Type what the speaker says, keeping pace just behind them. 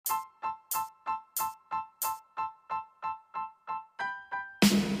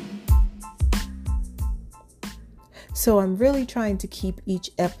So I'm really trying to keep each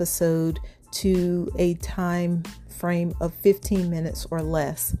episode to a time frame of 15 minutes or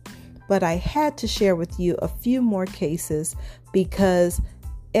less. But I had to share with you a few more cases because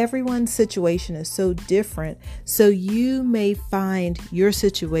everyone's situation is so different. So you may find your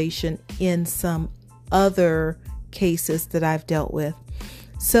situation in some other cases that I've dealt with.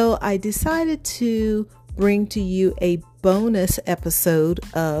 So I decided to bring to you a bonus episode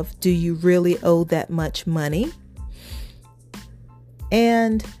of Do You Really Owe That Much Money?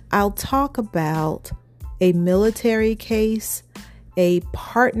 And I'll talk about a military case, a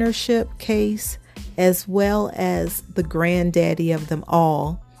partnership case, as well as the granddaddy of them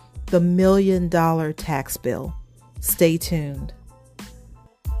all, the $1 million tax bill. Stay tuned.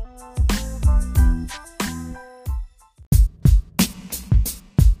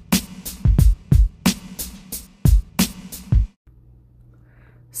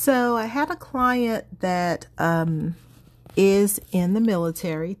 So I had a client that is in the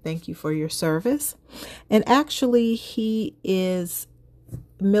military. Thank you for your service. And actually, he is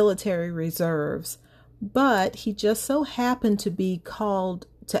military reserves, but he just so happened to be called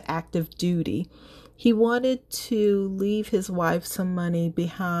to active duty. He wanted to leave his wife some money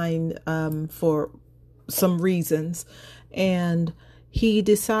behind for some reasons, and he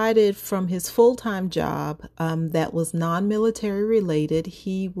decided from his full-time job that was non-military related,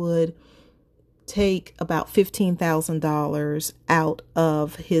 he would take about $15,000 out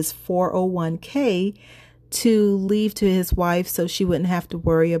of his 401k to leave to his wife so she wouldn't have to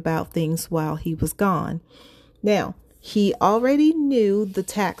worry about things while he was gone. Now, he already knew the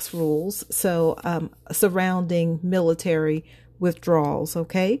tax rules, so surrounding military withdrawals,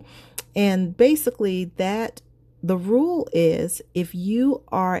 okay? And basically the rule is if you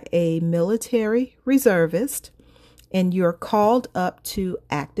are a military reservist and you're called up to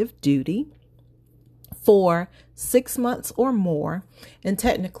active duty for 6 months or more, and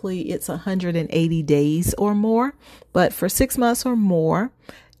technically it's 180 days or more, but for 6 months or more,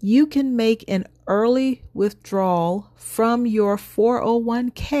 you can make an early withdrawal from your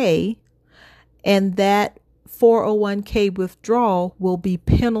 401k, and that 401k withdrawal will be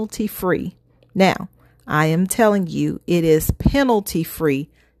penalty free. Now, I am telling you, it is penalty free,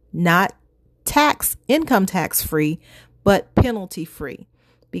 not income tax free, but penalty free.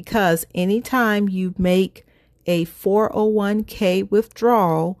 Because anytime you make a 401k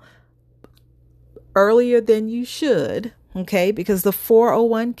withdrawal earlier than you should, okay, because the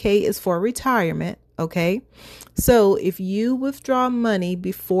 401k is for retirement, okay? So if you withdraw money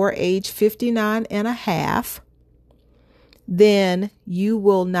before age 59 and a half, then you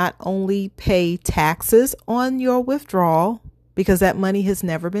will not only pay taxes on your withdrawal, because that money has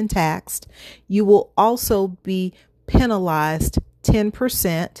never been taxed, you will also be penalized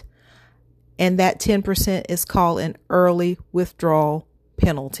 10%, and that 10% is called an early withdrawal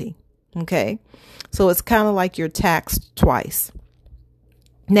penalty. Okay, so it's kind of like you're taxed twice.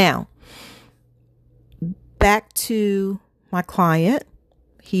 Now, back to my client.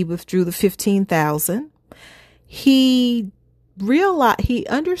 He withdrew the $15,000. He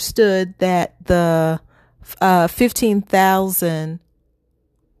understood that the $15,000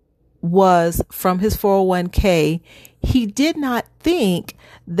 was from his 401k. He did not think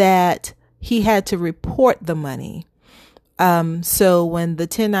that he had to report the money. So when the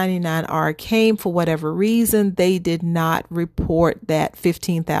 1099-R came, for whatever reason, they did not report that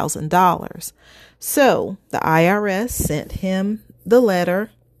 $15,000. So the IRS sent him the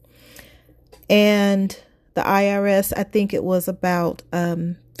letter, and the IRS, I think it was about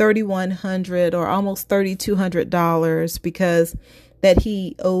 $3,100 or almost $3,200 because that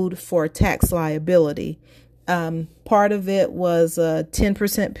he owed for tax liability. Part of it was a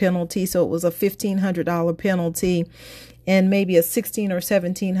 10% penalty, so it was a $1,500 penalty, and maybe a $1,600 or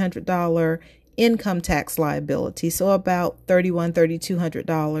 $1,700 income tax liability. So about $3,100,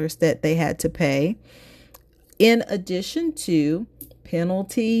 $3,200 that they had to pay, in addition to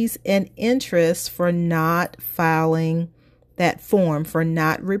penalties and interest for not filing that form, for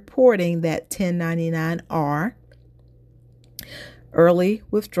not reporting that 1099-R, early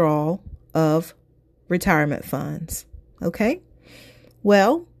withdrawal of retirement funds. Okay.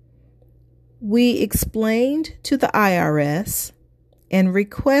 Well, we explained to the IRS and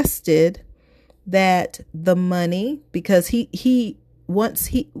requested that the money, because we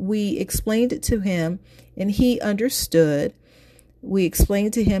explained it to him and he understood. We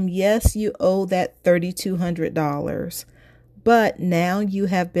explained to him, yes, you owe that $3,200, but now you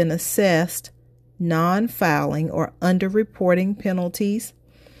have been assessed non-filing or underreporting penalties,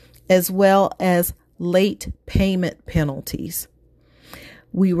 as well as late payment penalties.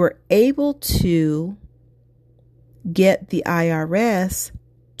 We were able to get the IRS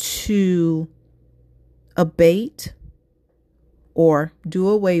to abate or do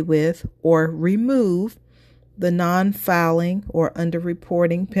away with or remove the non-filing or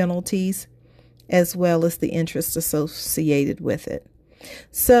underreporting penalties, as well as the interest associated with it.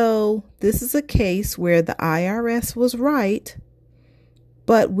 So this is a case where the IRS was right,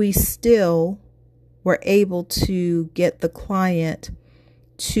 but we still were able to get the client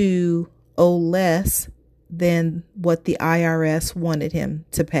to owe less than what the IRS wanted him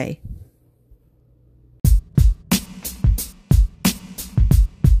to pay.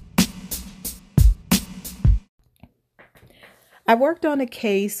 I worked on a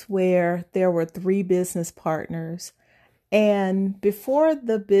case where there were 3 business partners, and before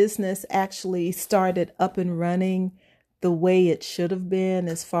the business actually started up and running the way it should have been,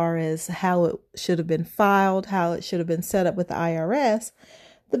 as far as how it should have been filed, how it should have been set up with the IRS,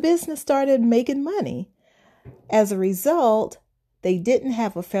 the business started making money. As a result, they didn't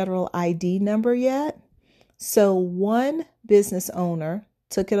have a federal ID number yet. So one business owner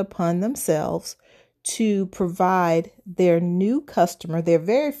took it upon themselves to provide their new customer, their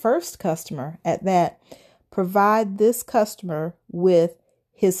very first customer at that, provide this customer with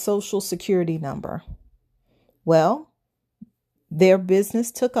his social security number. Well, their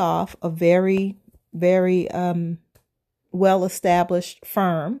business took off, a very, very well-established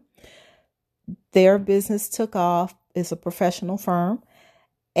firm. Their business took off, it's a professional firm.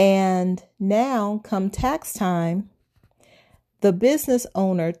 And now, come tax time, the business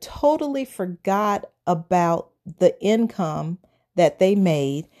owner totally forgot about the income that they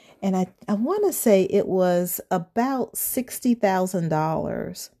made. And I want to say it was about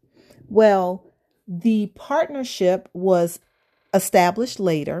 $60,000. Well, the partnership was established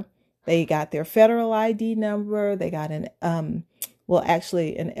later. They got their federal ID number. They got an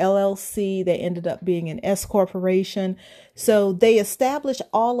LLC. They ended up being an S corporation. So they established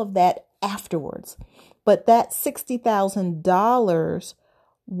all of that afterwards. But that $60,000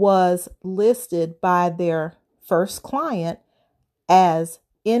 was listed by their first client as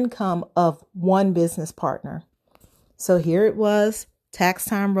income of one business partner. So here it was, tax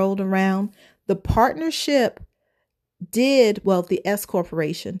time rolled around. The partnership the S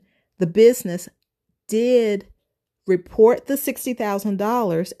corporation, the business did report the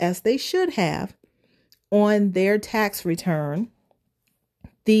 $60,000 as they should have on their tax return.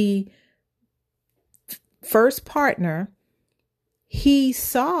 The first partner, he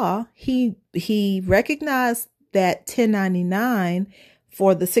recognized that 1099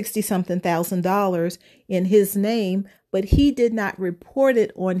 for the $60-something thousand in his name, but he did not report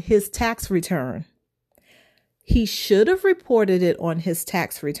it on his tax return. He should have reported it on his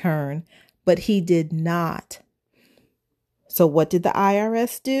tax return, but he did not. So what did the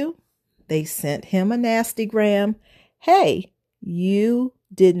IRS do? They sent him a nastygram. Hey, you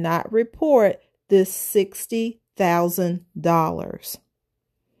did not report this $60,000.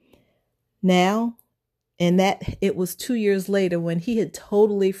 Now, and that it was 2 years later when he had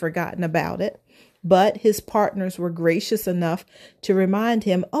totally forgotten about it, but his partners were gracious enough to remind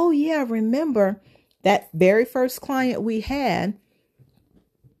him, oh yeah, remember that very first client we had,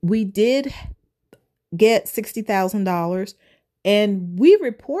 we did get $60,000 and we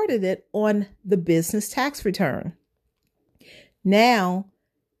reported it on the business tax return. Now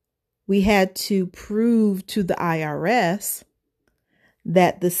we had to prove to the IRS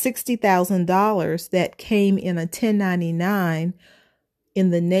that the $60,000 that came in a 1099 in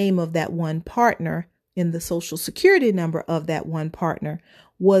the name of that one partner, in the social security number of that one partner,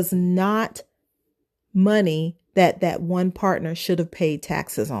 was not money that one partner should have paid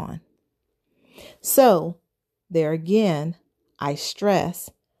taxes on. So there again, I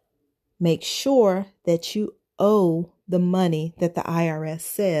stress, make sure that you owe the money that the IRS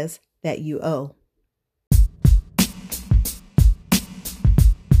says that you owe.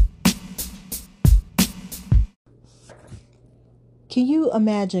 Can you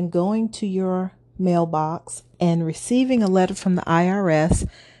imagine going to your mailbox and receiving a letter from the IRS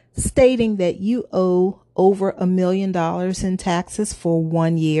stating that you owe over $1 million in taxes for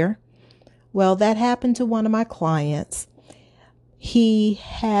 1 year? Well, that happened to one of my clients. He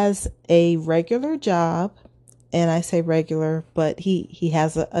has a regular job, and I say regular, but he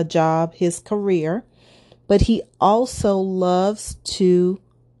has a job, his career, but he also loves to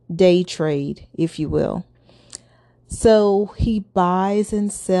day trade, if you will. So he buys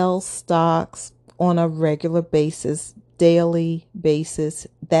and sells stocks on a regular basis, daily basis.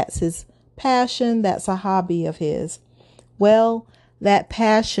 That's his passion. That's a hobby of his. Well, that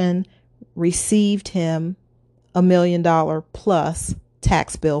passion received him $1 million plus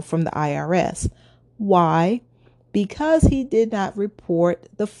tax bill from the IRS. Why? because he did not report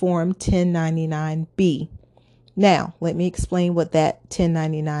the Form 1099-B. Now, let me explain what that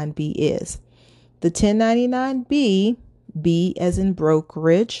 1099-B is. The 1099-B, B as in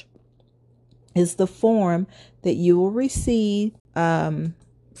brokerage, is the form that you will receive from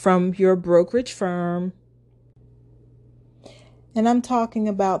your brokerage firm. And I'm talking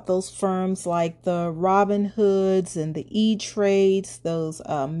about those firms like the Robinhoods and the E-Trades, those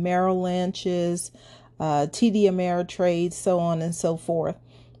Merrill Lynch's, TD Ameritrade, so on and so forth.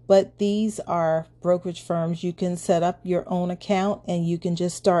 But these are brokerage firms. You can set up your own account and you can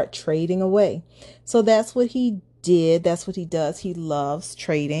just start trading away. So that's what he did. That's what he does. He loves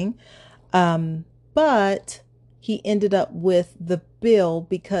trading. But he ended up with the bill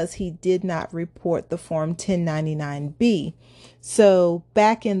because he did not report the Form 1099-B. So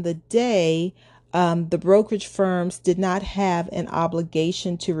back in the day, the brokerage firms did not have an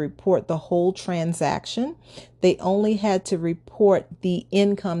obligation to report the whole transaction. They only had to report the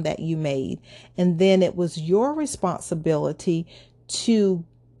income that you made. And then it was your responsibility to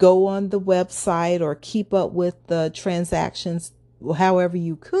go on the website or keep up with the transactions however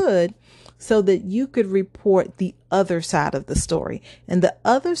you could, so that you could report the other side of the story. And the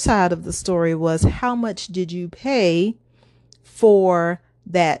other side of the story was, how much did you pay for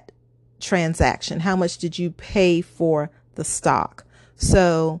that transaction? How much did you pay for the stock?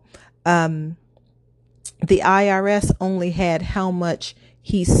 So the IRS only had how much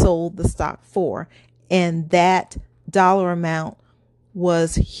he sold the stock for, and that dollar amount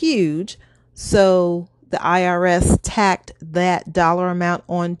was huge. So the IRS tacked that dollar amount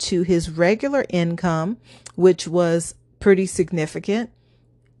onto his regular income, which was pretty significant.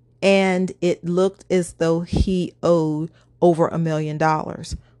 And it looked as though he owed over $1 million.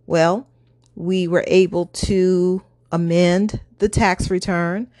 Well, we were able to amend the tax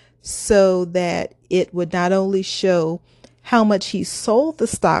return so that it would not only show how much he sold the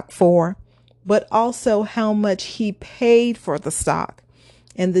stock for, but also how much he paid for the stock.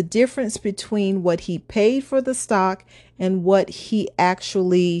 And the difference between what he paid for the stock and what he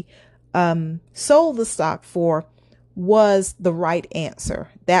actually sold the stock for was the right answer.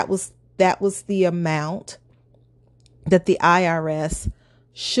 That was the amount that the IRS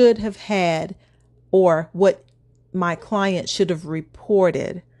should have had, or what my client should have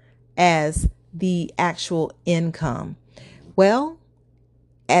reported as the actual income. Well,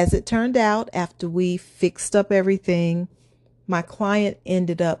 as it turned out, after we fixed up everything, my client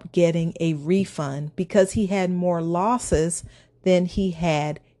ended up getting a refund because he had more losses than he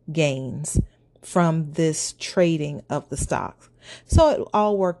had gains from this trading of the stocks. So it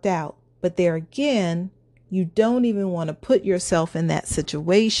all worked out. But there again, you don't even want to put yourself in that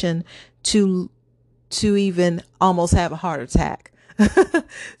situation to even almost have a heart attack.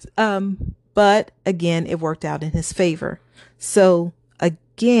 But again, it worked out in his favor. So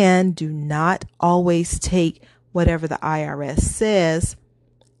again, do not always take whatever the IRS says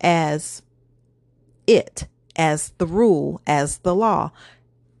as the rule, as the law.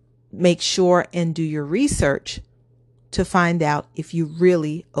 Make sure and do your research to find out if you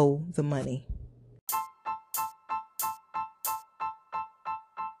really owe the money.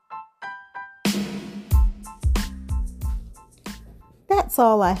 That's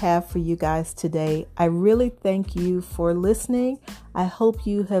all I have for you guys today. I really thank you for listening. I hope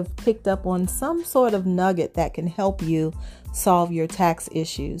you have picked up on some sort of nugget that can help you solve your tax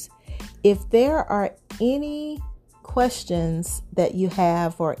issues. If there are any questions that you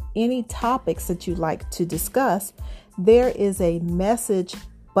have or any topics that you'd like to discuss, there is a message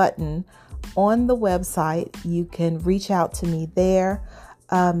button on the website. You can reach out to me there.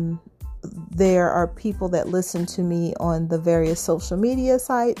 There are people that listen to me on the various social media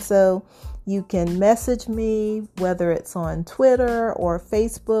sites, so you can message me, whether it's on Twitter or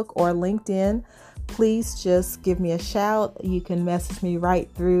Facebook or LinkedIn. Please just give me a shout. You can message me right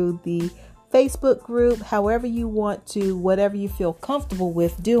through the Facebook group, however you want to, whatever you feel comfortable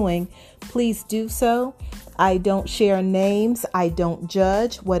with doing, please do so. I don't share names. I don't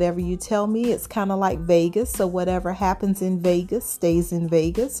judge. Whatever you tell me, it's kind of like Vegas. So whatever happens in Vegas stays in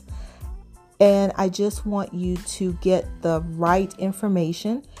Vegas. And I just want you to get the right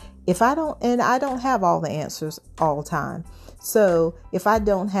information. I don't have all the answers all the time. So if I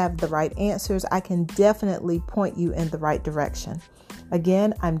don't have the right answers, I can definitely point you in the right direction.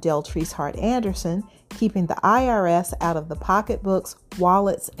 Again, I'm Deltrice Hart Anderson, keeping the IRS out of the pocketbooks,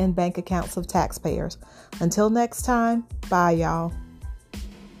 wallets, and bank accounts of taxpayers. Until next time, bye y'all.